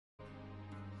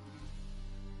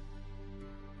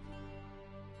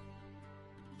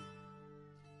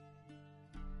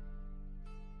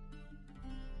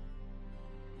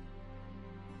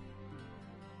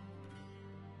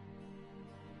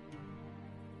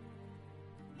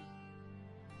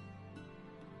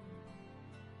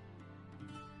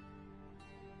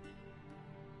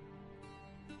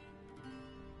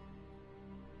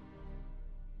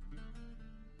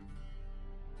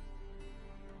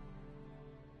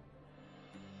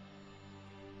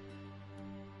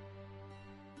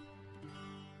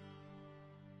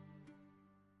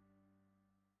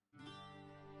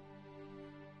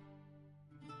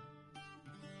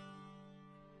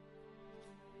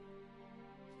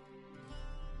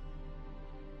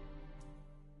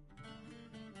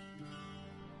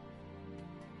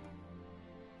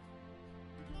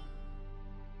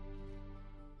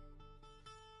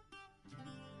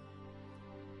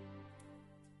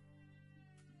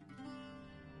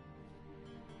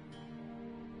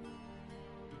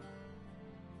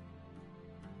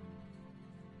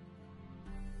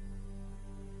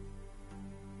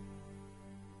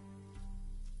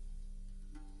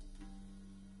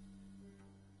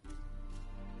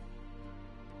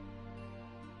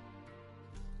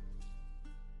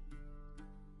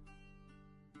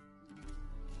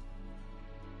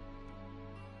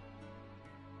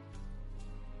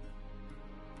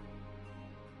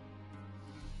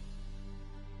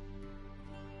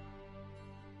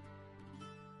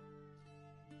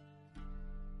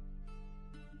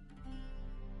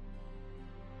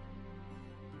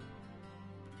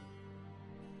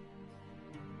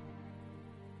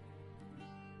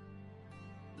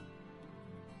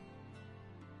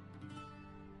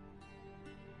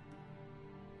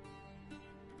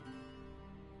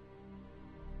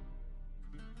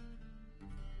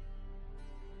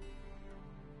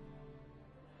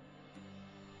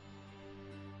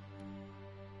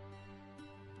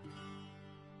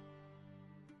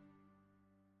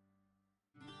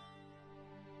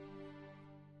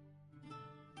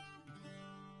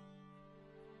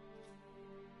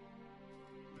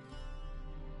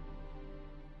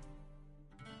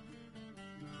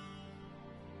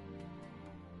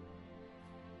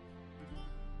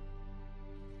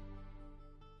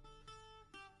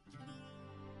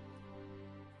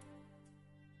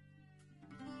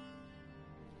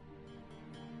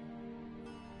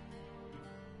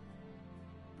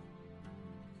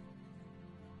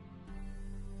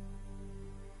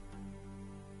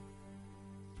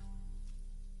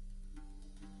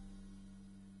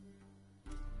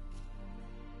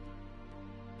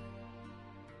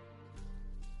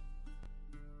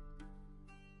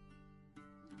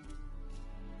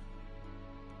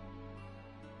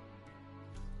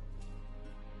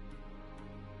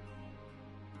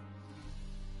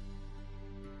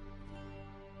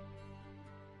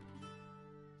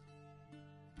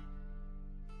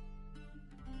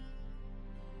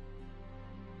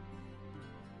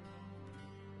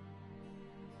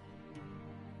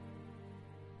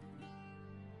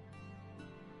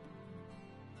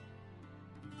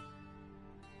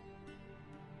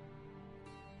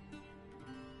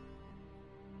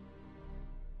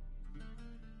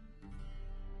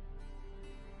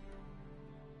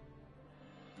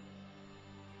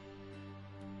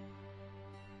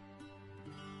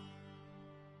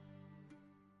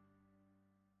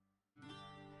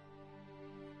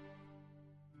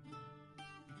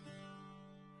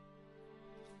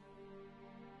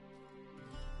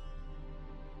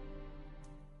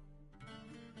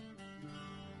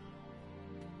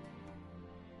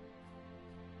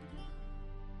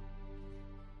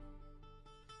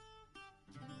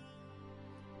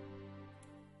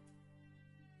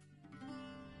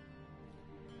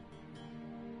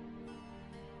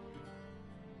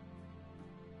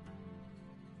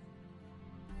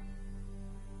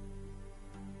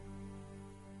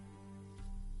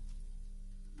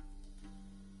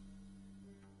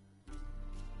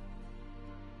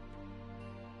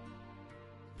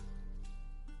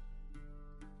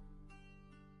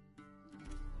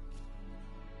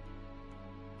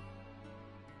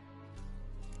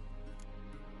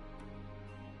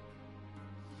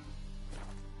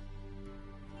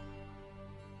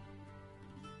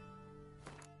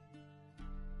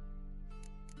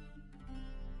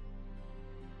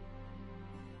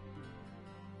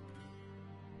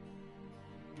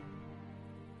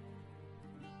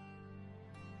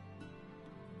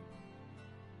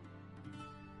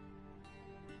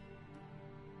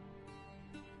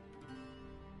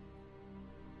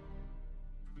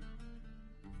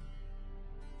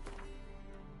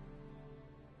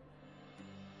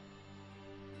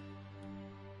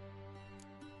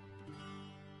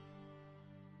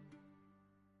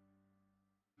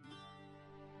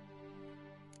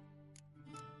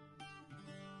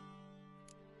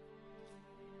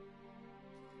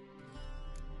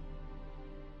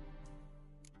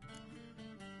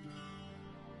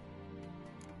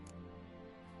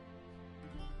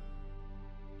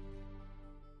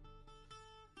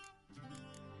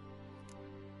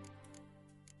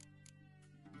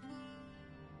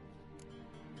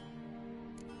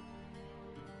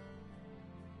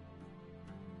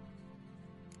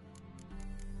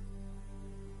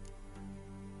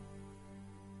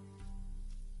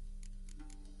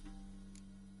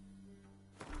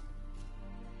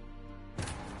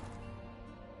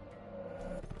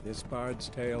This bard's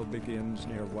tale begins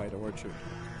near White Orchard,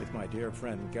 with my dear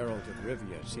friend Geralt of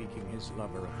Rivia seeking his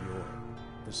lover of yore,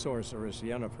 the sorceress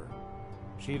Yennefer.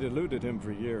 She'd eluded him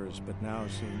for years, but now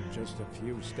seemed just a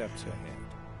few steps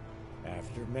ahead.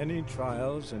 After many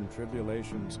trials and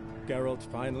tribulations, Geralt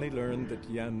finally learned that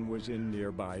Yen was in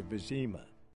nearby Vizima.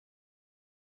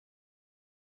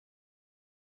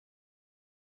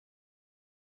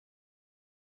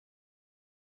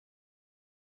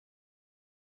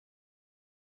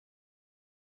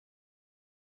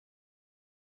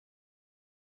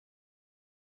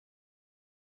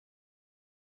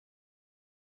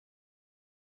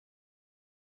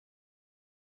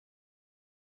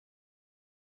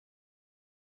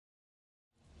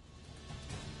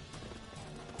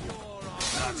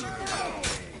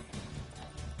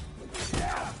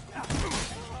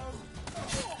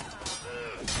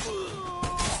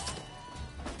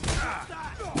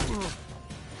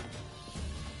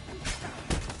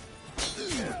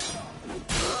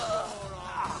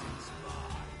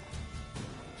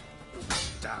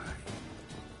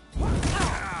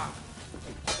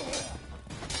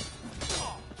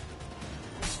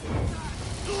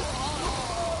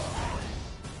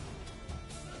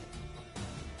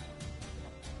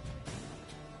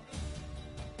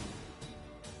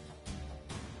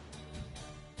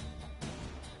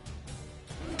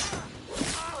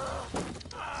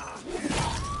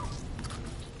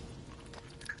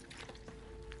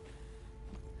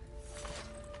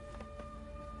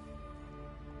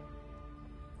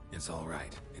 It's all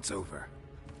right. It's over.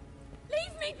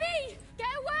 Leave me be! Get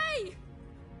away!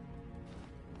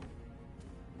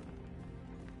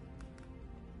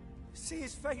 See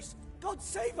his face! God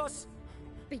save us!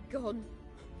 Be gone,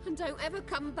 and don't ever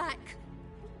come back.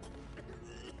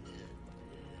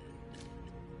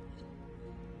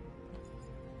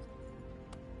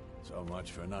 So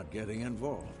much for not getting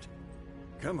involved.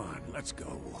 Come on, let's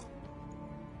go.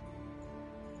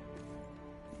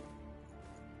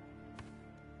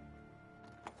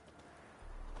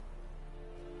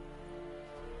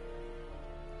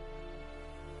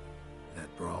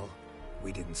 That brawl,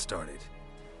 we didn't start it.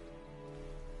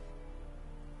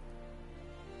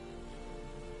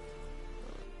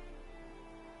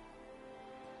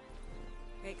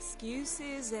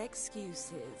 Excuses,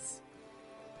 excuses.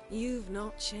 You've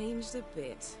not changed a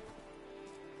bit.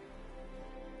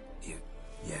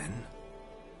 Yen?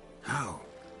 How?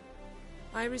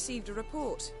 I received a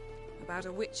report about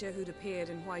a witcher who'd appeared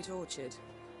in White Orchard.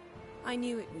 I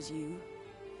knew it was you,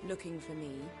 looking for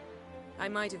me. I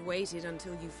might have waited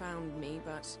until you found me,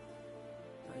 but...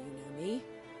 well, you know me.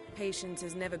 Patience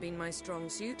has never been my strong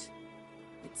suit.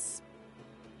 It's...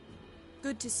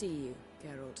 good to see you,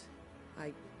 Geralt.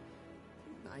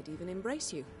 I'd even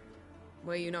embrace you.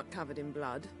 Were you not covered in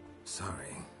blood?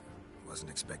 Sorry.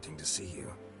 Wasn't expecting to see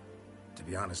you. To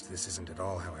be honest, this isn't at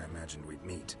all how I imagined we'd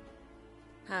meet.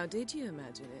 How did you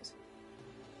imagine it?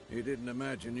 You didn't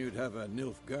imagine you'd have a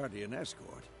Nilfgaardian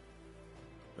escort.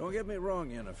 Don't get me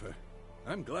wrong, Yennefer.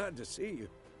 I'm glad to see you.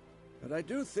 But I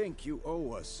do think you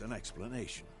owe us an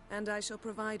explanation. And I shall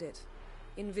provide it.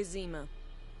 In Vizima.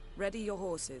 Ready your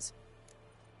horses.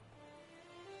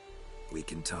 We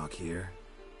can talk here.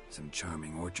 Some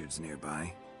charming orchards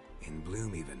nearby. In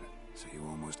bloom even, so you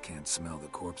almost can't smell the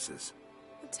corpses.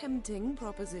 A tempting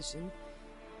proposition.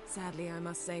 Sadly, I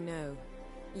must say no.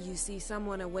 You see,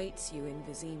 someone awaits you in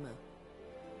Vizima.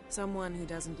 Someone who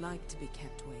doesn't like to be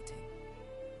kept waiting.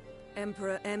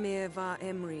 Emperor Emir var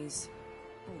Emrys.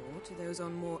 Or, to those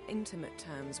on more intimate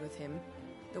terms with him,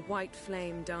 the white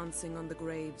flame dancing on the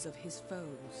graves of his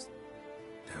foes.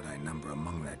 Doubt I number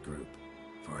among that group.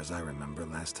 For as I remember,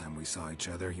 last time we saw each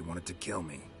other, he wanted to kill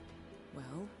me.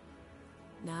 Well,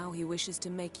 now he wishes to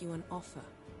make you an offer.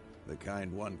 The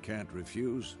kind one can't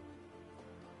refuse?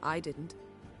 I didn't,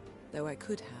 though I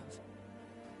could have.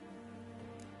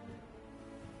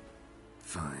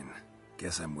 Fine.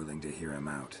 Guess I'm willing to hear him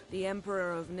out. The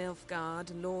Emperor of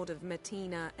Nilfgaard, Lord of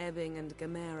Metina, Ebbing and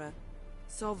Gamera,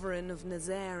 Sovereign of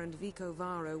Nazaire and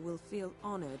Vicovaro will feel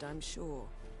honored, I'm sure.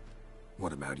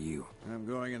 What about you? I'm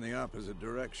going in the opposite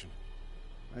direction.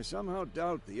 I somehow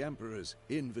doubt the Emperor's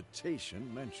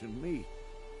invitation mentioned me.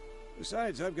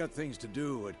 Besides, I've got things to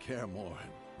do at Kaer Morhen,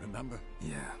 remember?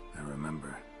 Yeah, I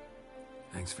remember.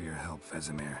 Thanks for your help,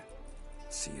 Vesemir.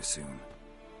 See you soon.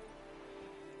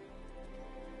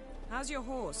 How's your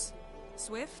horse?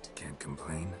 Swift? Can't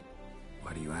complain.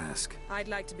 Why do you ask? I'd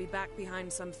like to be back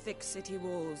behind some thick city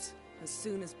walls as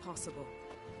soon as possible.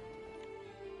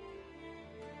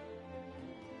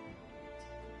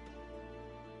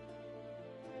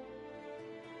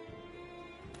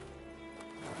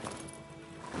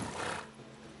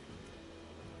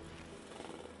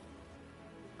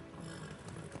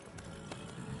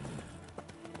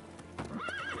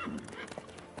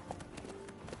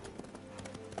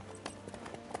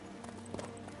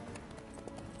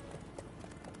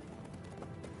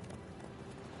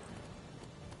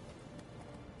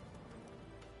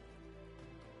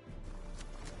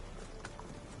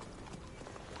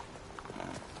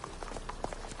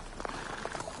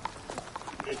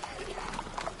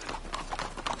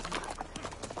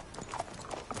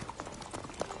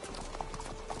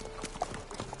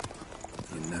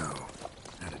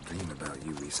 about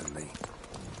you recently.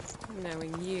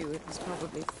 Knowing you, it was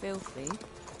probably filthy.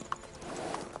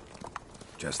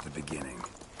 Just the beginning.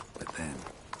 But then...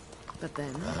 But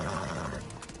then...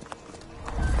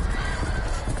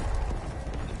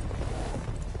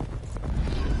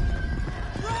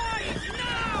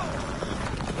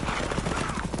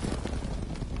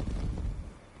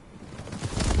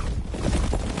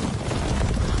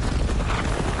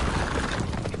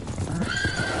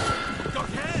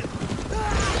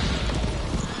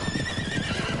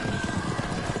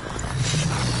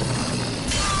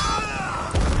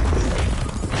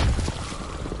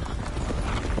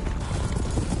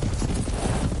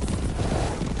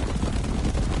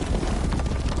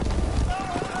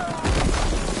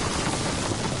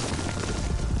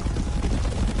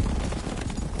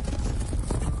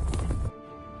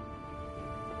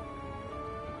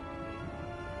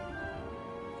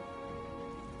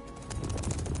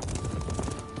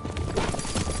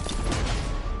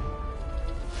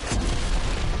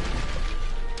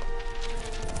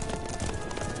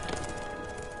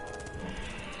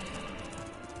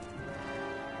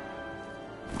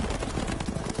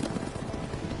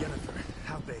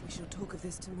 We shall talk of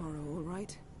this tomorrow, all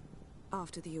right?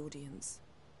 After the audience.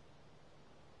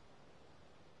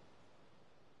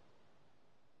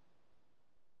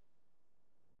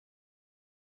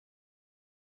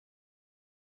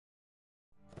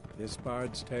 This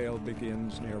bard's tale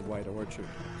begins near White Orchard,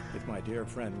 with my dear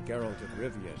friend Geralt of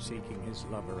Rivia seeking his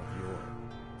lover of yore,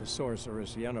 the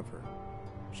sorceress Yennefer.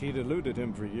 She'd eluded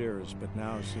him for years, but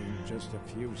now seemed just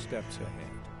a few steps ahead.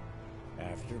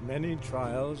 After many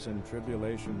trials and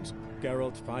tribulations,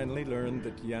 Geralt finally learned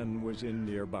that Yen was in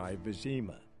nearby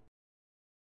Vizima.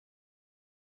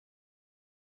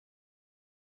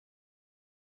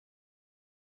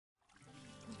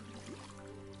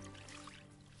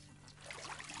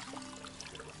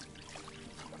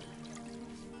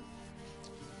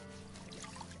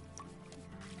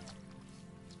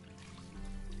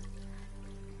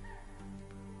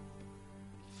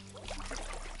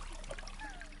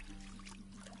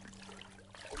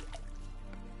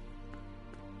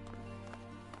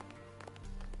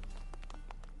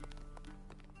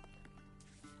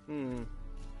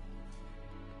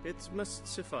 It must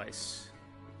suffice.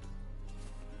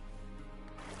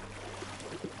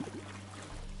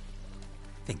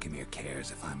 Thinkamir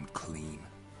cares if I'm clean.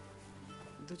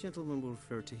 The gentleman will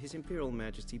refer to His Imperial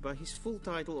Majesty by his full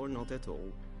title or not at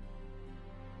all.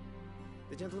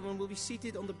 The gentleman will be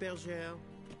seated on the bergère.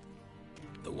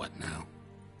 The what now?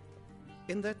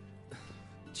 In that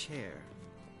chair.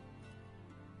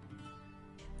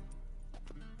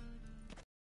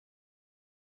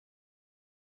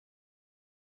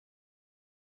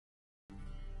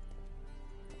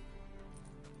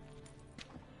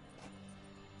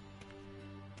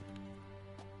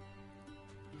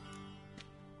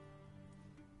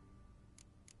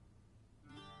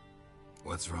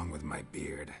 What's wrong with my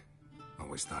beard?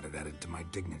 Always thought it added to my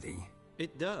dignity.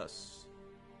 It does.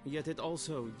 Yet it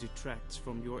also detracts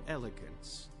from your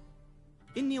elegance.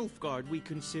 In Nilfgaard, we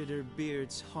consider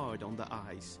beards hard on the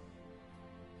eyes.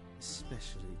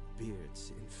 Especially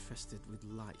beards infested with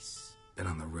lice. Been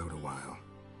on the road a while.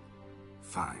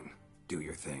 Fine. Do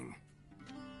your thing.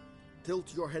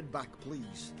 Tilt your head back,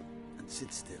 please, and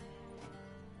sit still.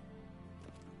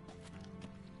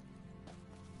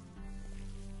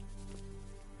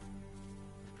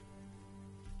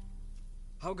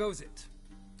 How goes it?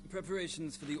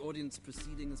 Preparations for the audience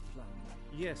proceeding as planned?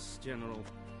 Yes, General.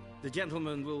 The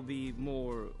gentleman will be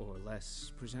more or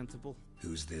less presentable.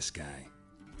 Who's this guy?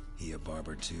 He a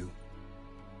barber too?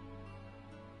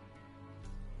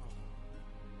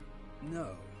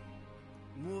 No.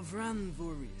 Morvran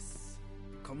Voorhis,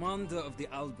 commander of the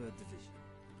Alba Division.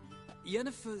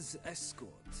 Yennefer's escort.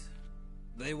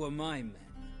 They were my men.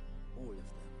 All of them.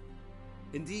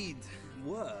 Indeed,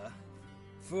 were.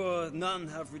 For none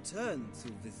have returned to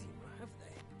Vizima, have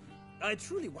they? I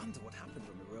truly wonder what happened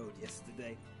on the road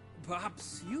yesterday.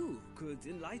 Perhaps you could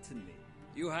enlighten me.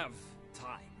 You have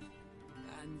time.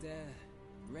 And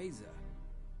a razor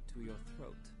to your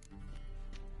throat.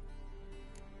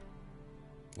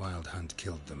 Wild Hunt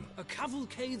killed them. A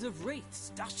cavalcade of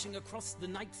wraiths dashing across the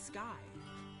night sky.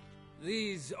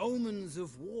 These omens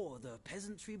of war the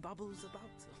peasantry bubbles about.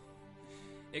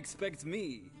 Expect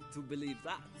me to believe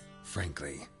that.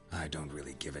 Frankly, I don't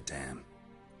really give a damn.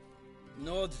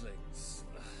 Nordlings.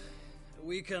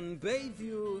 We can bathe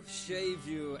you, shave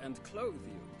you, and clothe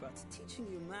you, but teaching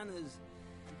you manners,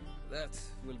 that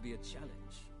will be a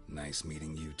challenge. Nice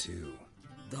meeting you too.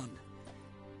 Done.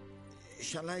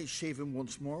 Shall I shave him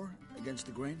once more, against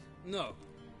the grain? No.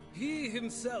 He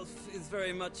himself is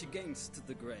very much against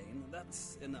the grain.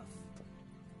 That's enough.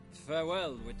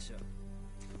 Farewell, Witcher.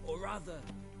 Or rather,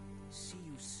 see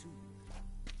you soon.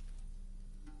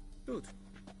 Good.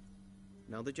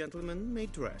 Now the gentleman may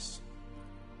dress.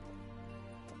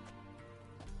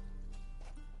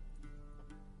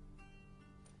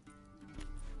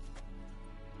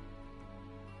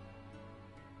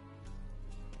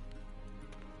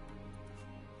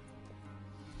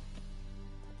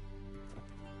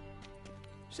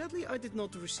 Sadly, I did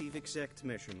not receive exact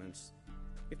measurements.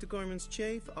 If the garments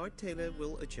chafe, our tailor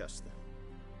will adjust them.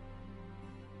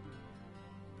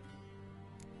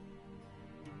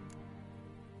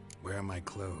 Where are my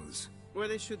clothes? Where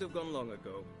they should have gone long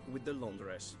ago, with the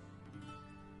laundress.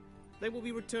 They will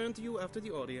be returned to you after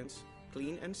the audience,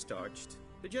 clean and starched.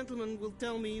 The gentleman will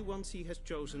tell me once he has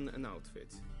chosen an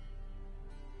outfit.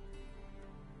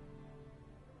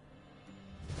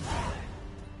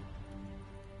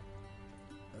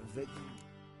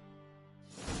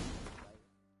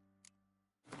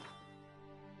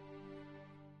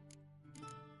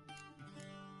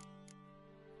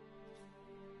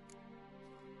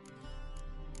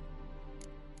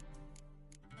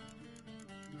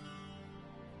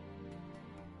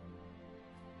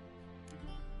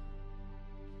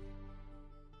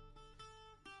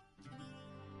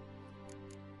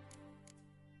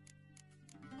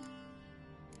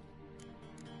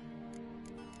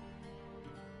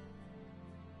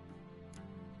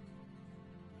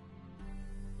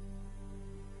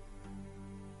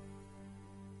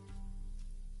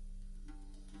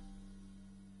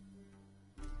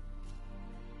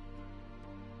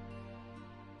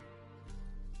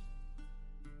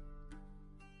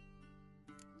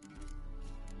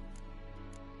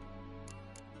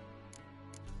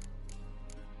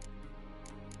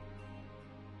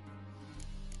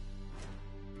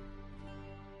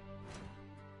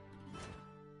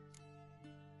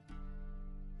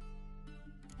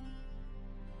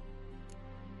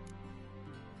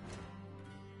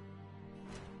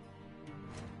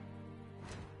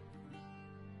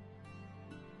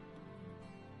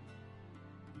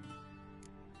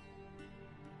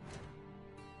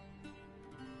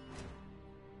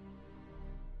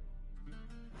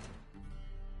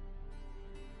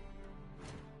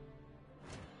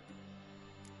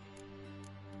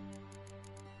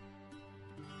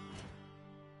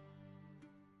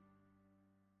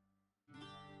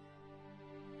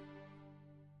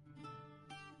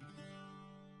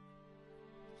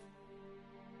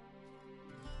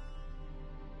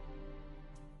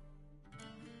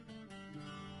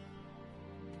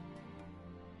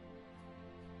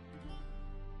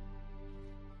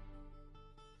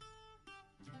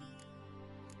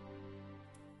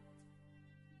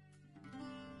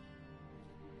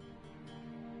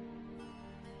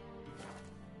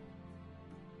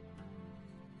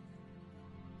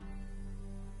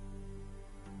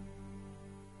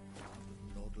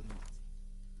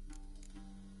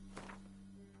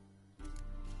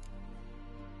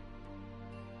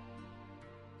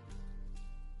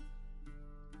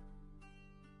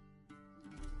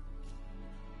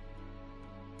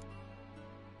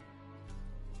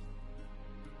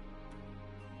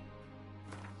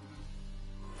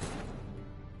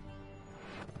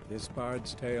 This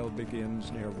bard's tale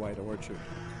begins near White Orchard,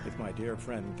 with my dear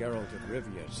friend Geralt of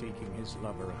Rivia seeking his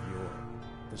lover of yore,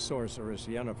 the sorceress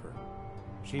Yennefer.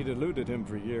 She'd eluded him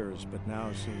for years, but now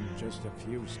seemed just a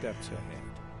few steps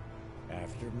ahead.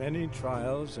 After many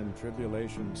trials and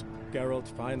tribulations, Geralt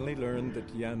finally learned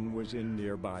that Yen was in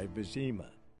nearby Vizima.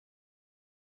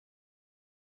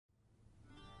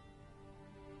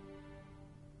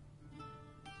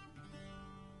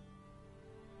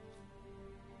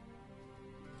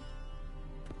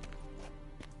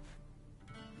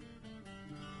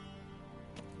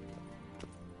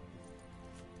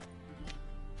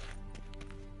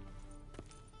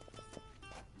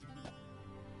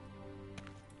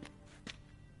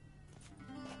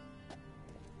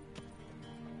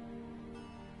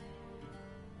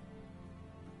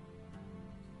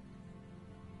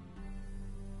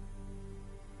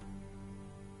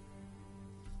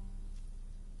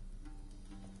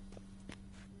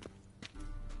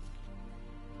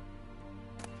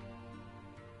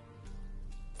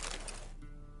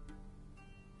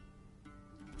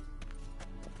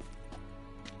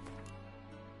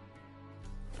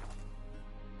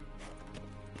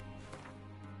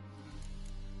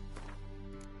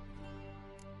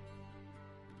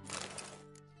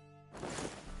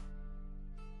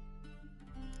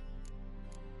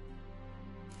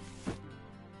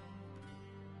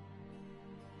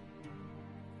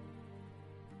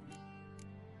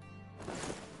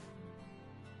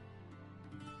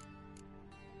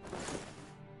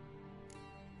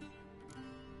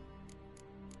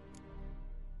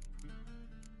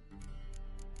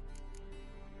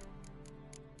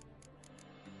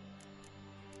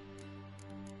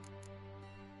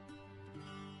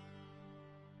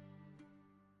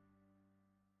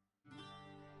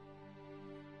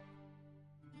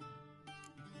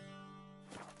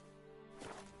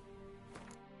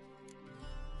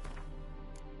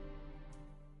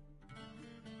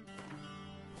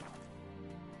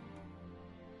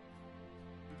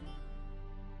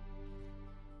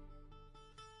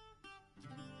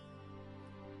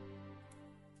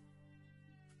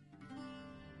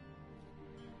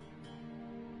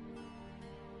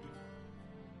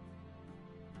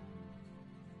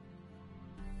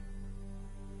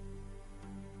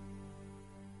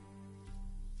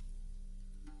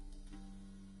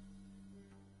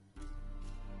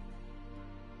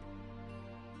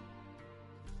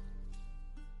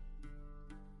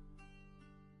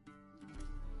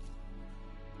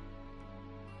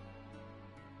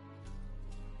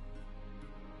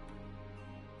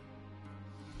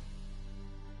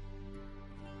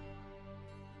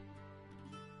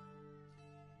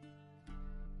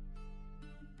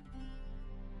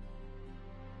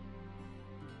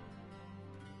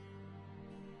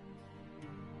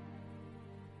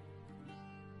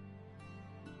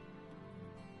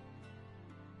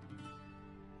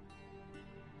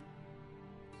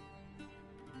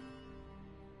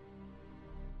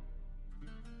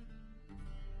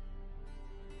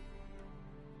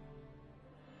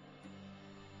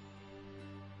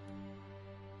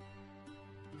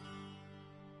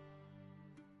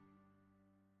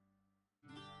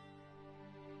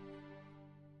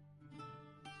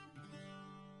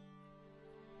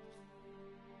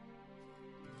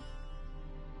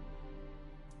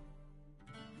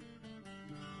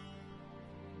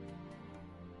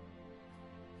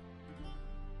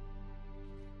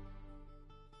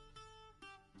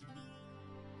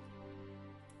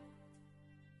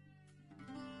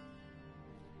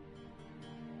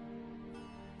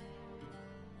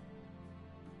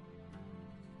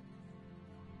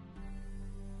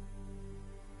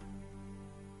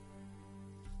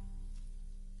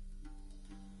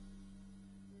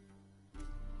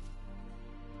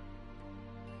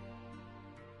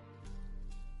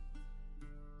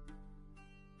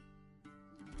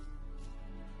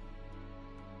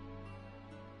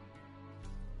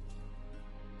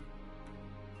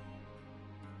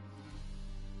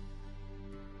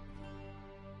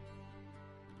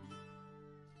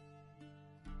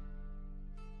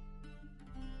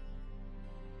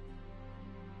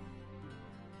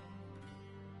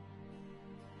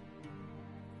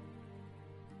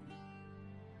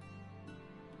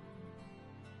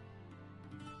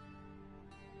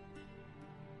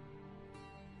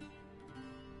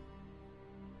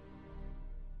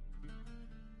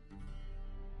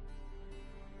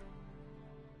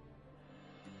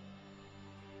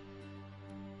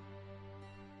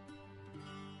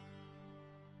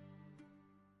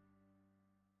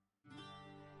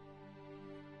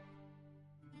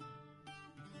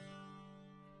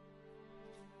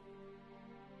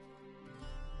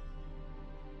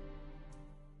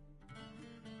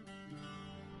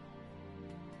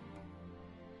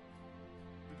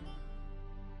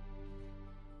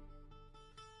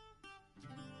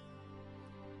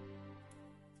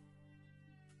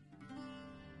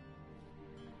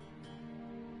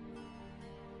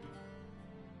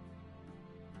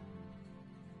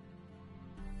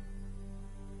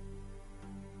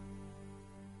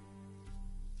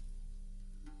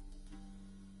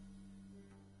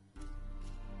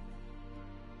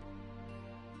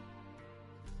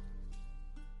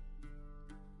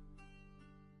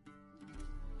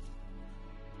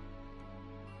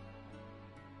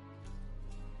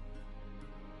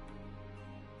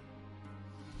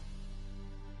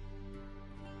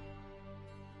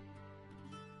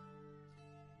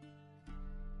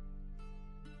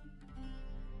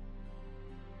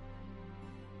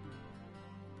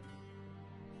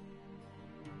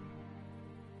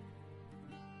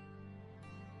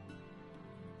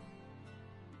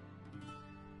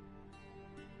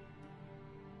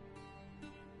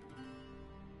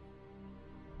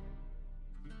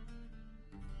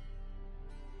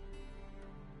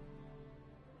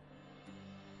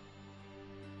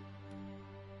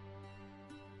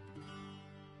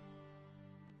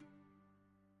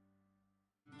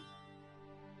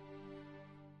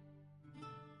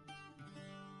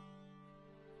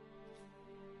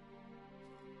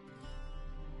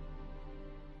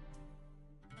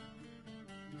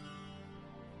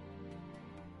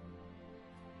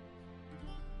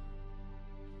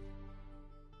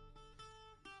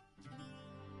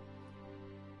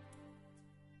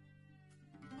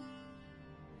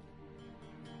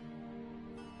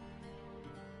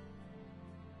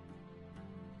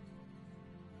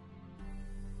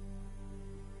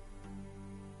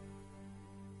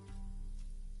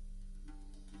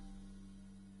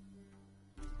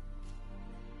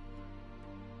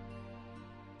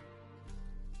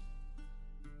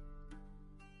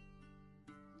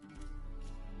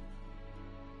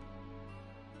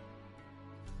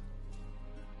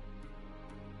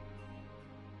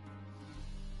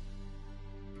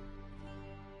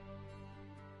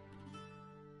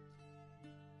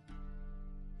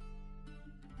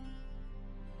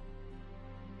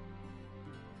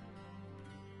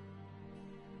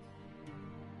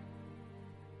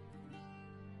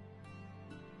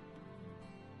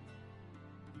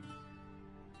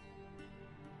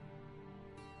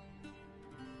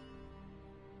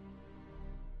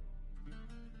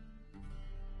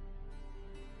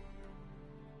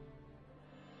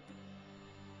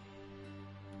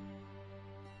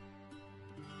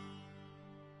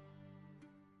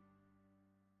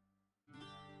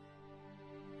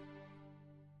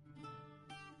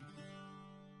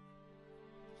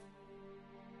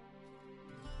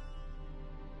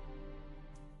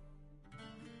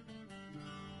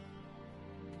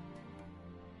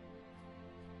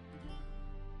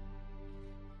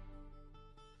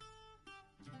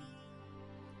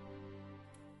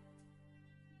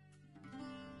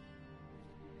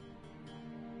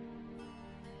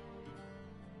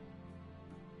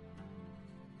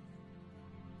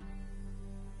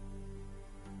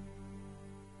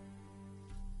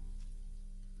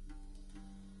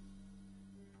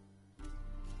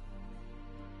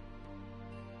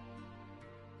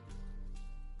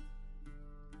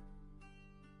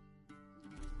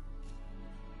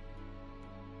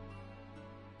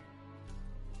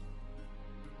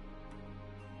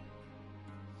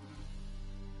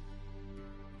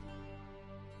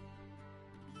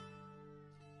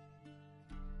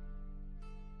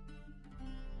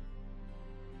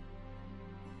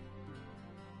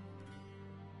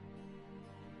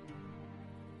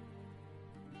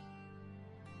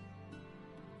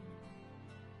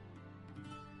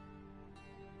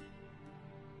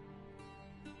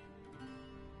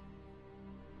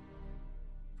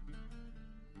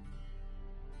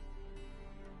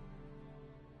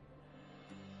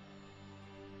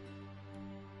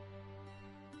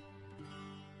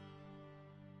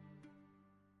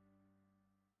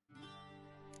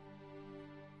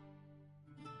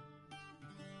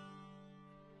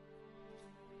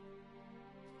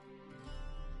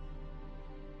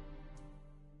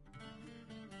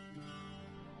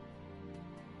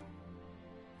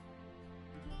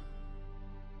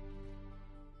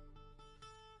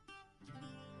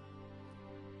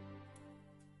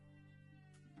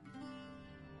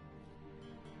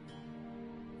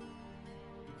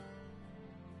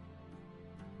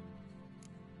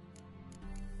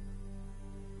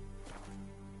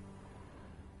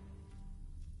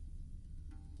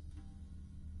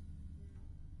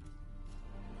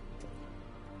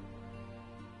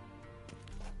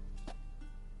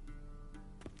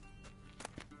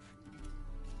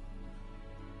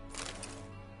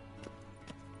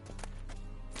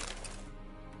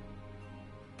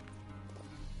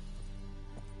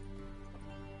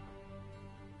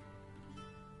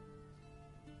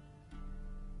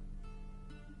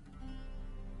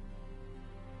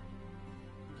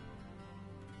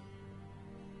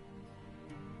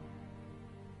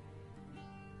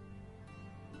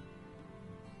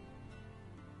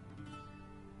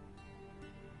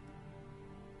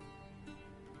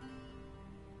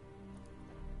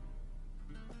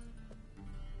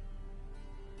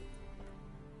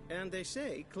 And they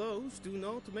say clothes do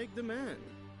not make the man.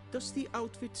 Does the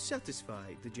outfit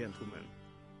satisfy the gentleman?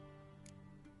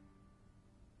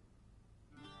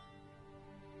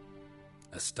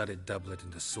 A studded doublet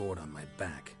and a sword on my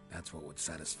back, that's what would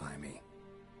satisfy me.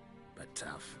 But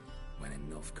tough, when in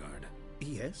Nilfgaard.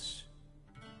 Yes?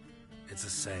 It's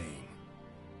a saying.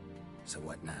 So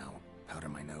what now? Powder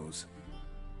my nose?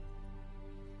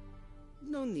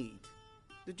 No need.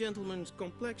 The gentleman's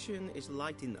complexion is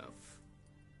light enough.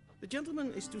 The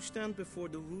gentleman is to stand before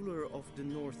the ruler of the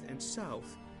North and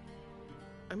South.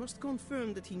 I must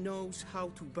confirm that he knows how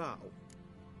to bow.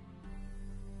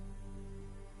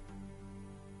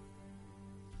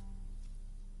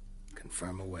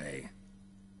 Confirm away.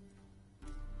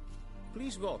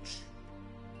 Please watch.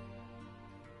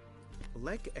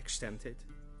 Leg extended,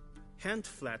 hand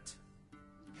flat,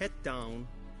 head down,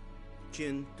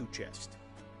 chin to chest.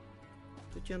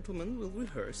 The gentleman will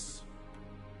rehearse.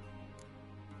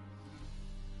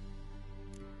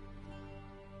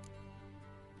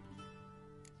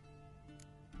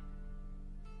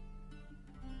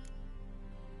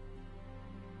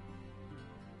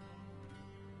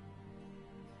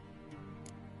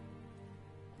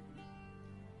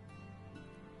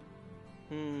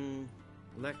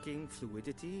 Lacking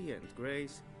fluidity and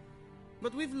grace.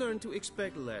 But we've learned to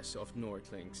expect less of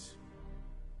Nordlings.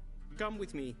 Come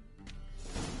with me.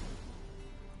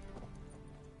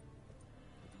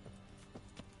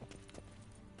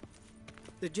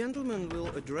 The gentleman will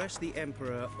address the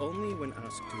Emperor only when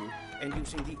asked to, and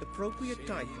using the appropriate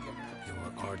type.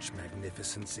 Your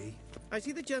arch-magnificency? I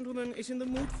see the gentleman is in the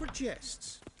mood for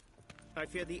jests. I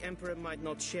fear the Emperor might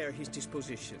not share his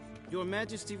disposition. Your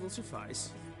Majesty will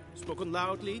suffice. Spoken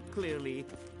loudly, clearly,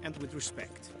 and with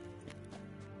respect.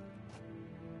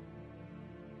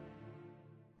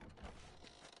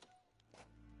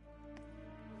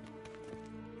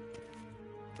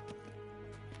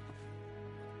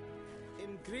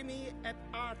 Grimi eb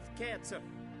art ketzer.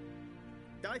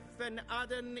 Dijfen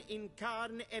aden in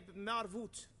karn eb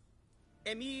marvoet.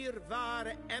 Emir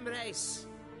var emreis.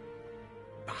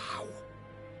 Bow.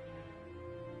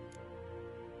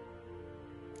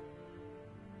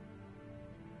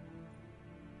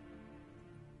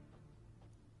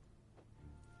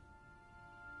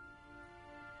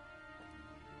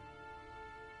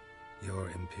 Your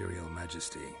Imperial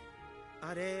Majesty.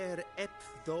 Arer eb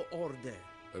the order.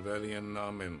 Rebellion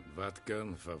namen, wat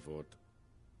gern favort.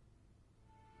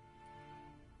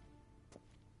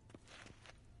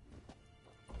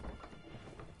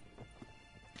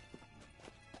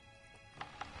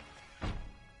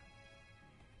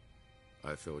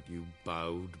 I thought you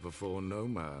bowed before no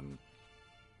man.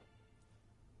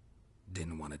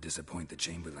 Didn't want to disappoint the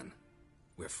Chamberlain.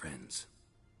 We're friends.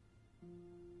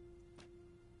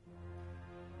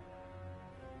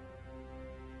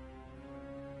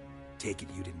 Take it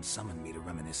you didn't summon me to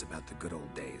reminisce about the good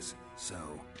old days, so...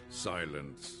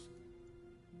 Silence.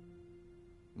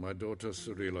 My daughter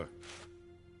Cyrilla,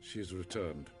 she's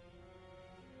returned.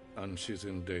 And she's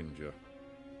in danger.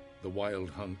 The Wild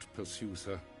Hunt pursues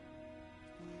her.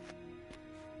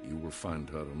 You will find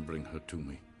her and bring her to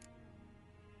me.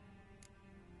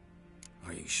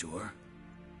 Are you sure?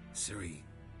 Ciri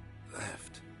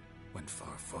left. Went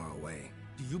far, far away.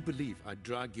 Do you believe I'd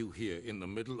drag you here in the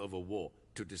middle of a war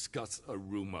to discuss a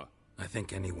rumor? I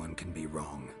think anyone can be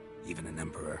wrong, even an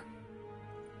emperor.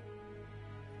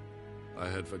 I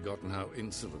had forgotten how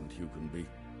insolent you can be.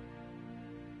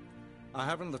 I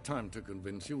haven't the time to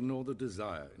convince you, nor the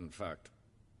desire, in fact.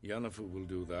 Yennefer will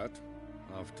do that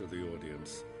after the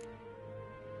audience.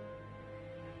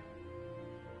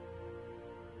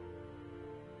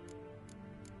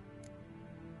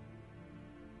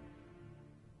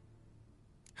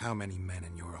 How many men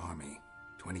in your army?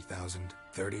 20,000?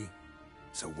 30?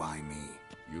 So why me?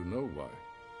 You know why.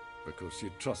 Because she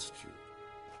trusts you.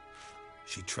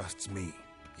 She trusts me,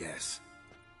 yes.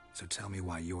 So tell me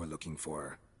why you're looking for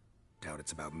her. Doubt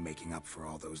it's about making up for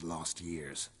all those lost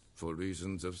years. For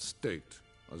reasons of state,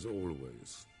 as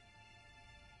always.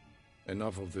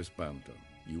 Enough of this banter.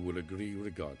 You will agree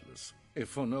regardless. If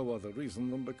for no other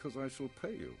reason than because I shall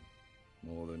pay you.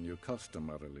 More than you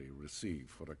customarily receive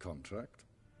for a contract.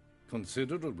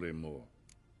 Considerably more.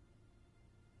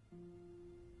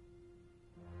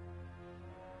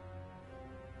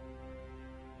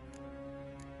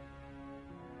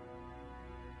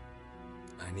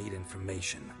 I need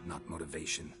information, not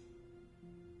motivation.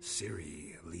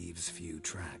 Ciri leaves few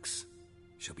tracks.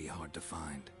 She'll be hard to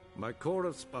find. My corps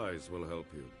of spies will help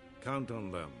you. Count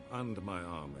on them, and my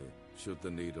army, should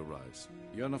the need arise.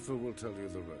 Yennefer will tell you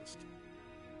the rest.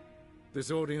 This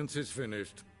audience is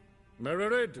finished.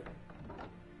 Mererid!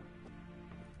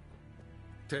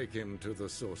 Take him to the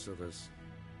sorceress.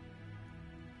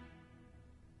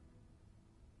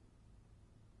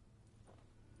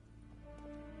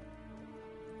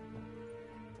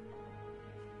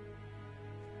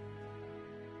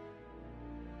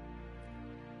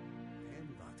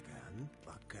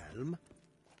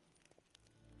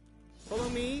 Follow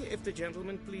me, if the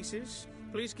gentleman pleases.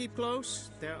 Please keep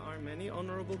close. There are many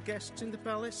honorable guests in the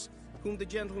palace, whom the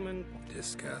gentleman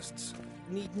Disgusts.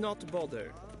 need not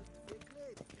bother.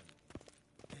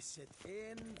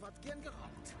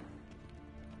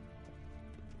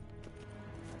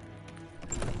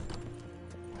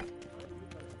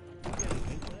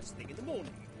 First thing in the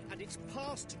morning, and it's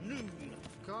past noon.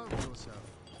 Calm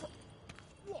yourself.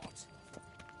 What?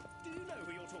 Do you know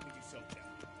who you're talking to, soldier?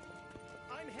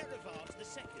 I'm Herivard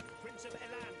II, Prince of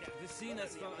Elanda. We zien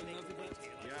het van Novigrad.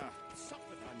 Ja,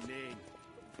 nee.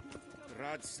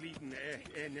 Raadsleden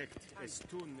echt es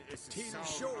tun es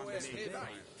show es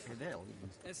hierbij. Geweldig.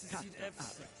 Es ziet even.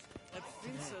 Het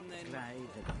vindt ze een...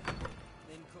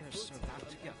 Een kapot.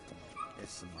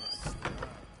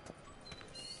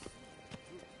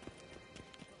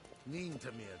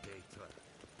 Niente meer detra.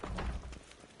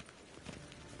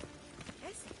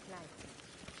 Es kleid.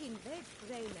 In weg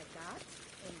vreemde gaat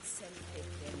en zelfde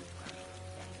den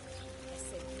es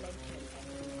blenken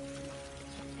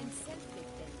en zelfde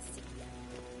den sigla.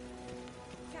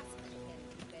 Kasper en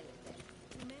velden.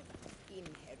 In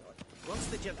Herod. Once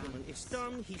the gentleman is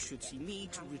done, he should see me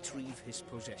to retrieve his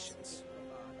possessions.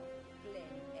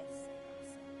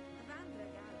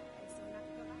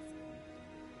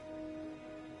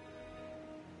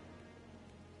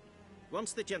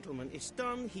 Once the gentleman is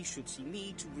done, he should see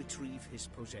me to retrieve his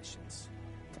possessions.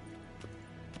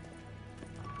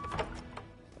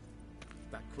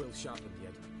 That quill sharpened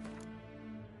yet?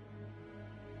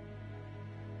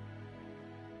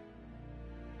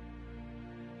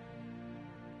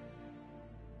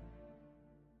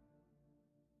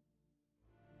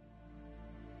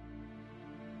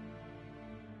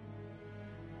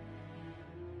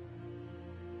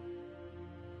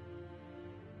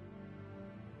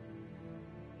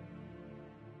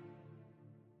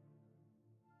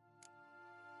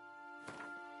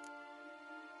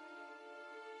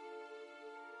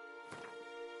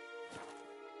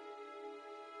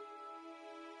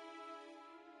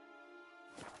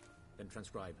 Then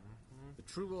transcribe. The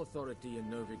true authority in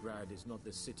Novigrad is not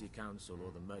the city council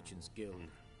or the merchants' guild,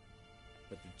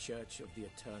 but the Church of the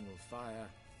Eternal Fire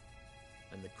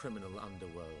and the criminal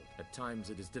underworld. At times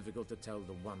it is difficult to tell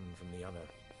the one from the other.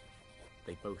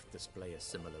 They both display a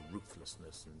similar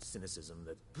ruthlessness and cynicism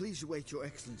that... Please wait, Your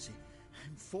Excellency.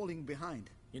 I'm falling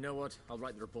behind. You know what? I'll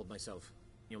write the report myself.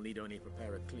 You'll need only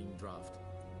prepare a clean draft.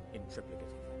 In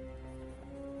triplicate.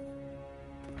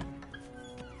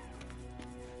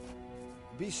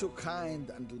 Be so kind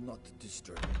and do not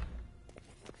disturb.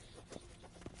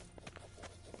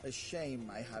 A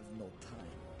shame I have no time.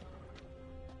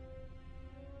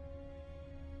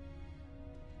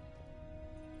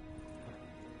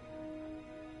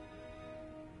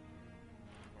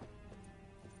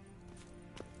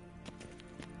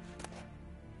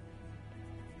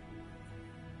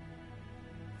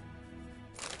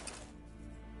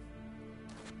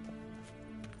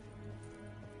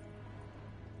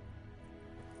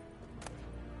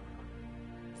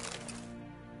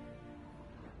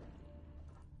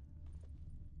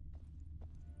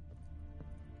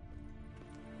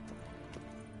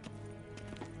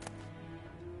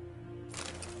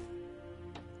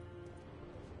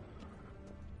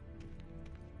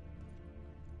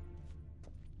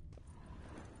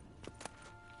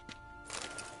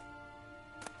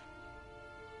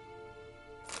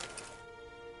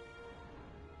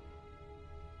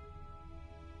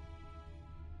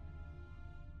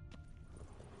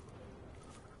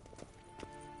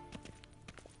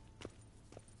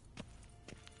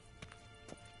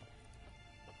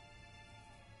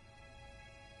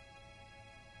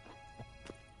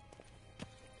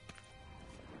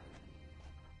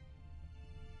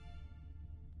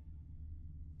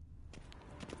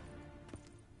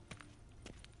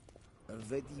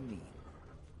 Vedimi,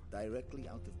 directly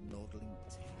out of Nordling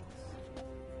Tales.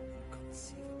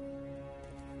 Inconceivable.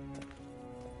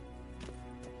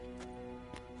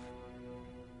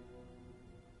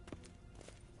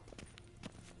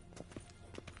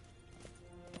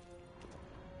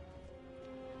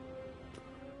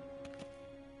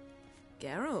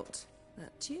 Geralt,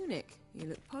 that tunic. You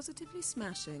look positively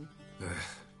smashing.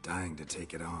 Dying to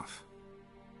take it off.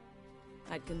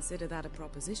 I'd consider that a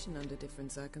proposition under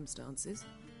different circumstances.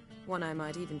 One I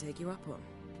might even take you up on.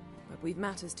 But we've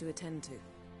matters to attend to.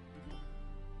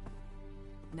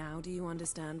 Now do you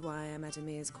understand why I'm at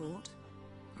Emir's court?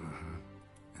 Mm-hmm.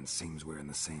 And seems we're in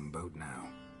the same boat now.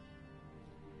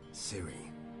 Ciri,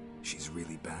 she's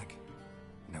really back?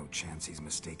 No chance he's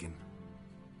mistaken?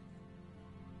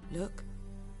 Look,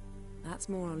 that's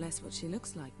more or less what she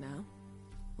looks like now.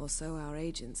 Or so our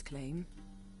agents claim.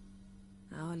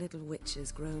 Our little witch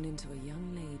has grown into a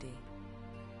young lady.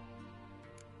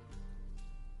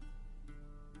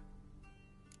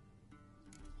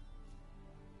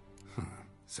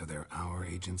 So they're our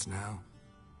agents now?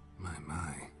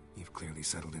 My, you've clearly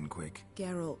settled in quick.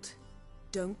 Geralt,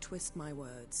 don't twist my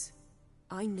words.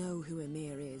 I know who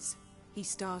Emir is. He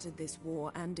started this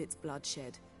war and its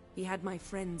bloodshed. He had my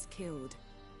friends killed.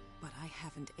 But I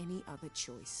haven't any other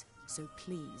choice. So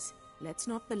please, let's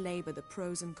not belabor the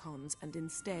pros and cons and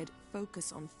instead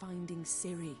focus on finding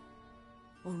Ciri.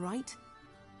 All right?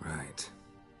 Right.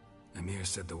 Emir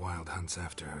said the Wild Hunt's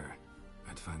after her.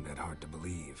 I'd find that hard to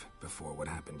believe before what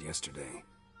happened yesterday.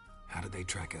 How did they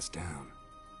track us down?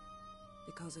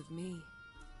 Because of me.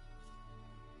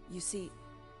 You see,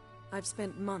 I've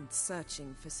spent months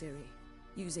searching for Ciri,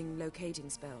 using locating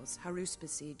spells,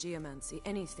 haruspicy, geomancy,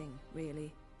 anything,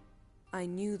 really. I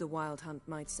knew the Wild Hunt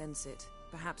might sense it,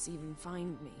 perhaps even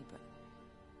find me, but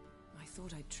I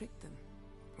thought I'd tricked them.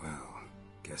 Well,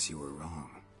 guess you were wrong.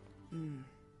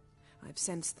 I've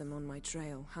sensed them on my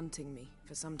trail, hunting me,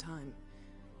 for some time.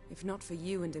 If not for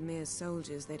you and Emir's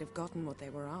soldiers, they'd have gotten what they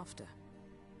were after.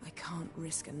 I can't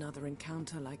risk another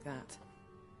encounter like that.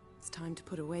 It's time to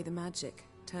put away the magic,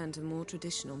 turn to more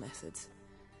traditional methods.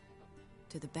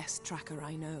 To the best tracker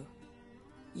I know.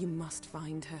 You must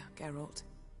find her, Geralt.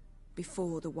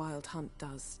 Before the Wild Hunt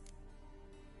does.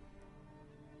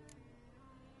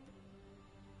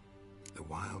 The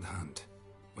Wild Hunt?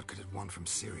 What could it want from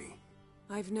Ciri?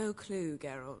 I've no clue,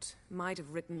 Geralt. Might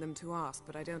have written them to ask,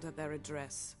 but I don't have their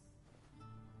address.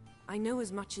 I know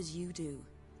as much as you do.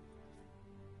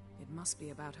 It must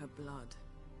be about her blood.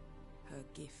 Her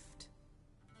gift.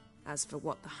 As for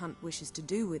what the Hunt wishes to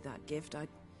do with that gift, I'd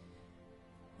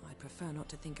prefer not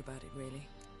to think about it, really.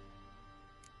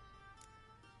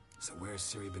 So where's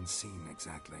Ciri been seen,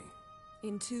 exactly?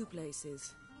 In two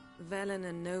places. Velen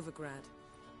and Novigrad.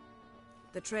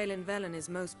 The trail in Velen is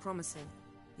most promising.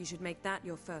 You should make that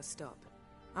your first stop.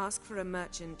 Ask for a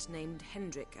merchant named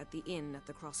Hendrik at the inn at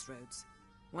the crossroads.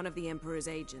 One of the Emperor's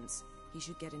agents. He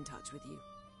should get in touch with you.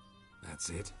 That's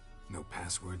it? No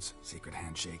passwords, secret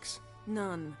handshakes?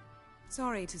 None.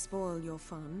 Sorry to spoil your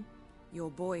fun. Your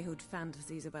boyhood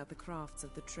fantasies about the crafts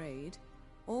of the trade.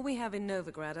 All we have in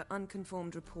Novigrad are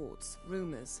unconfirmed reports,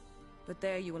 rumors. But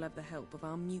there you will have the help of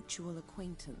our mutual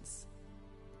acquaintance.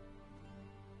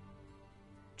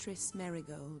 Triss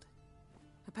Merigold.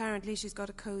 Apparently she's got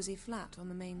a cozy flat on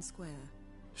the main square.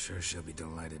 Sure she'll be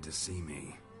delighted to see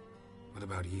me. What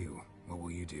about you? What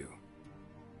will you do?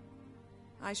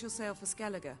 I shall sail for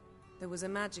Skellige. There was a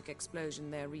magic explosion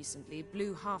there recently,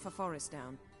 blew half a forest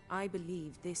down. I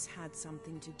believe this had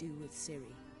something to do with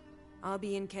Ciri. I'll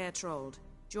be in Caer Trold.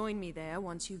 Join me there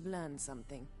once you've learned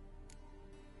something.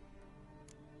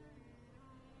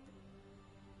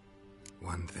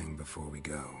 One thing before we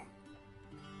go.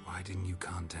 Why didn't you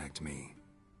contact me?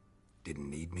 Didn't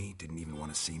need me? Didn't even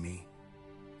want to see me?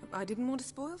 I didn't want to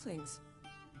spoil things.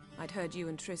 I'd heard you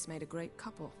and Triss made a great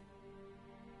couple.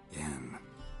 Yen,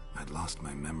 I'd lost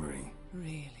my memory.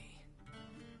 Really?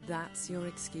 That's your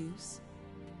excuse?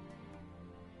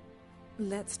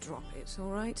 Let's drop it,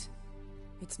 all right?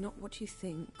 It's not what you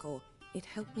think, or it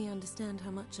helped me understand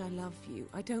how much I love you.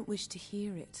 I don't wish to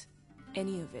hear it.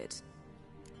 Any of it.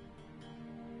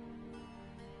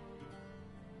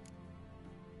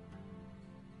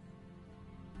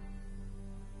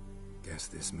 Guess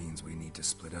this means we need to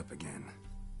split up again.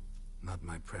 Not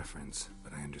my preference,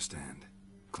 but I understand.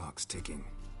 Clock's ticking.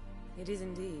 It is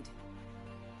indeed.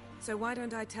 So why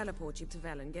don't I teleport you to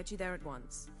Velen, get you there at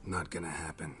once? Not gonna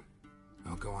happen.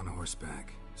 I'll go on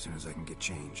horseback, as soon as I can get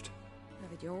changed.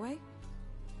 Have it your way?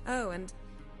 Oh, and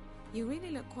you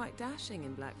really look quite dashing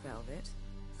in black velvet.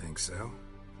 Think so?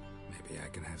 Maybe I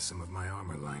can have some of my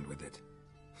armor lined with it.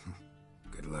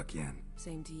 Good luck, Yen.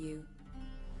 Same to you.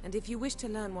 And if you wish to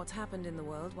learn what's happened in the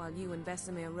world while you and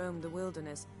Vesemir roamed the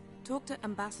wilderness, talk to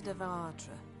Ambassador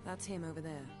Varatra. That's him over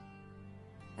there.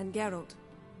 And Geralt,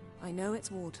 I know it's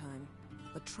wartime,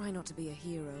 but try not to be a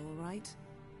hero, all right?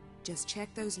 Just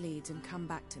check those leads and come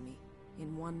back to me,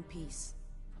 in one piece.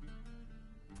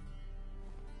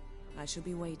 I shall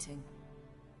be waiting.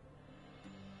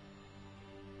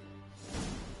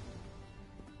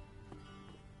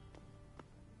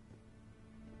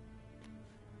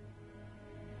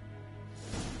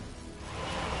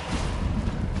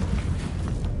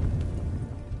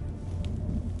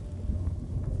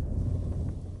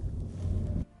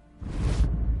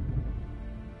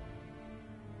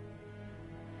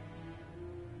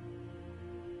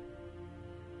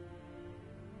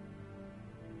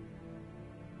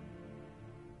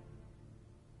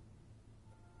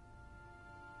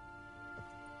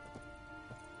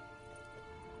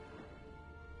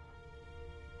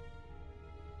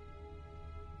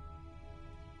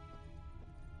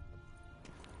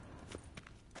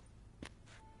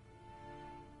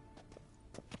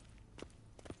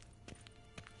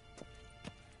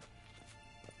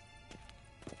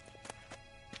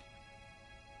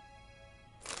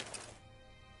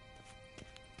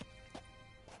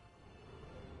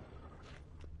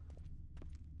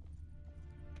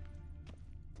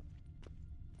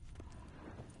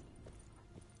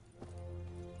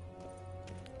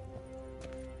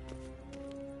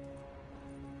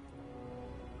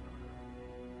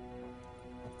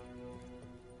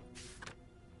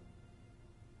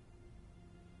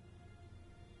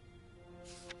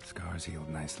 sores healed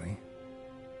nicely.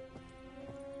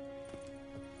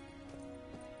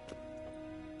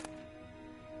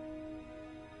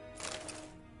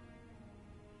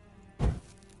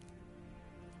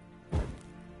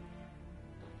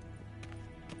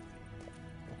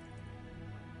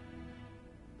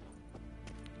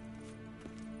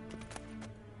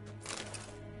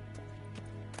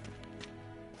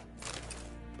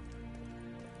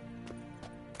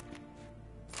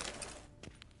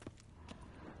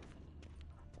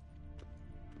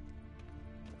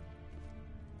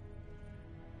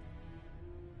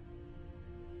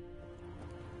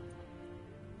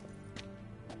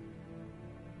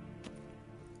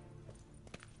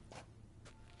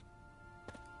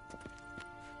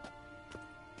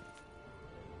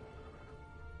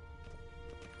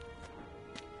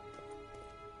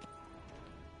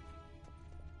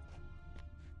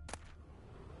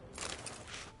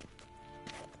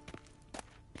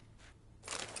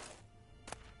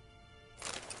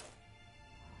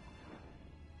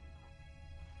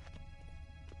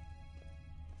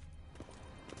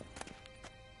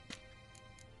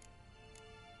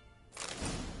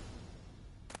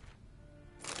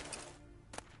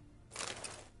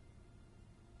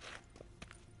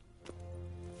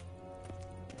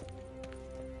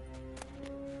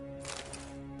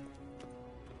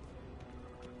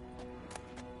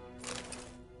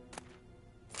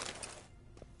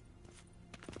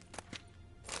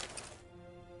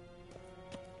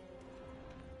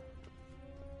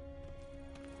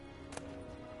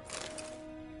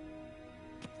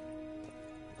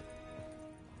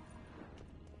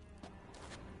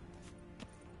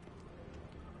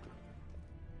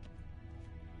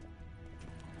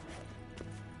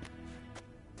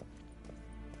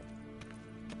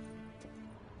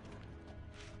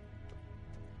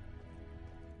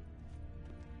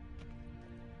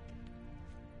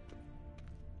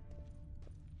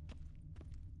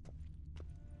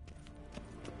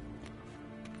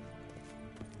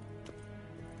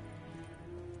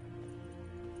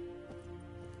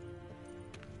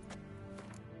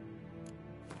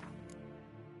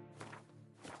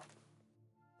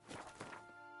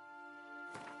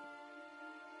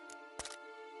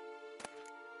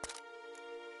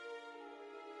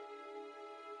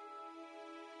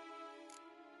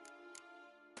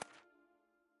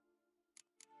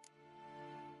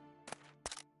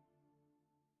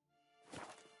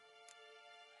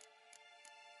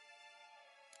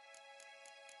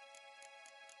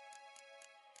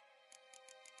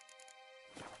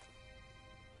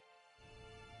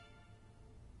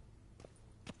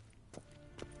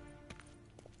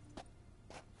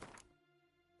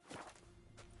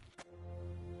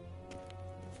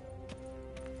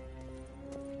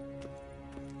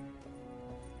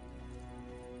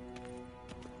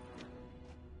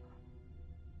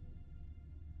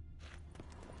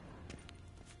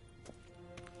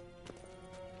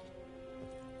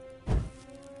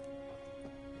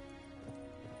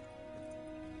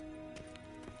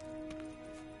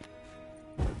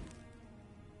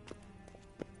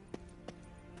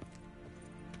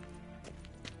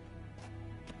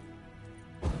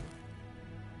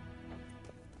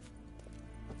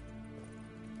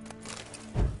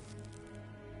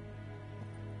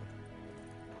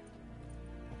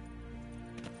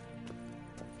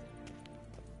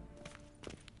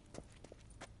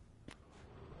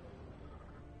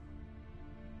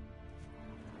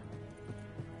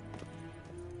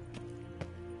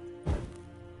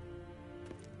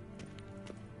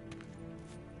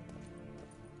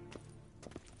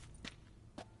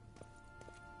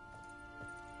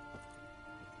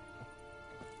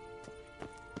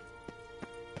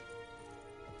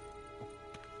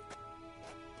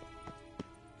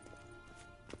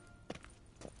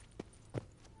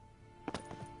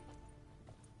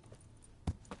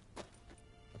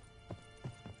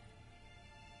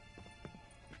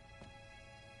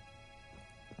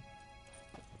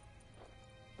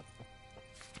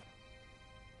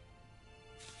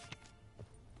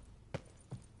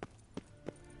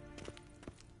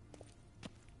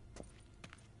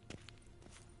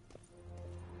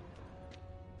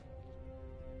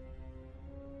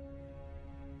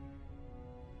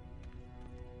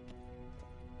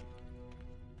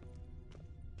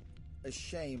 A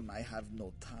shame I have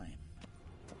no time.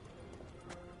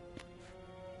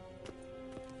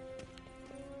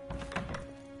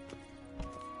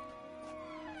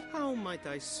 How might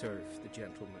I serve the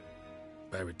gentleman?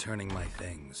 By returning my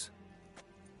things.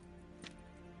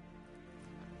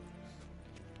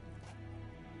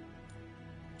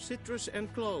 Citrus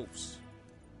and cloves.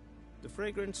 The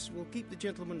fragrance will keep the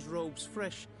gentleman's robes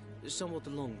fresh somewhat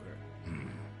longer.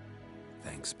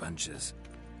 Thanks bunches.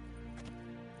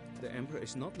 The Emperor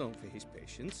is not known for his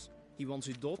patience. He wants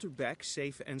his daughter back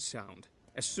safe and sound,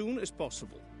 as soon as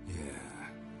possible. Yeah,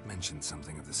 mentioned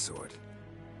something of the sort.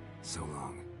 So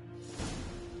long.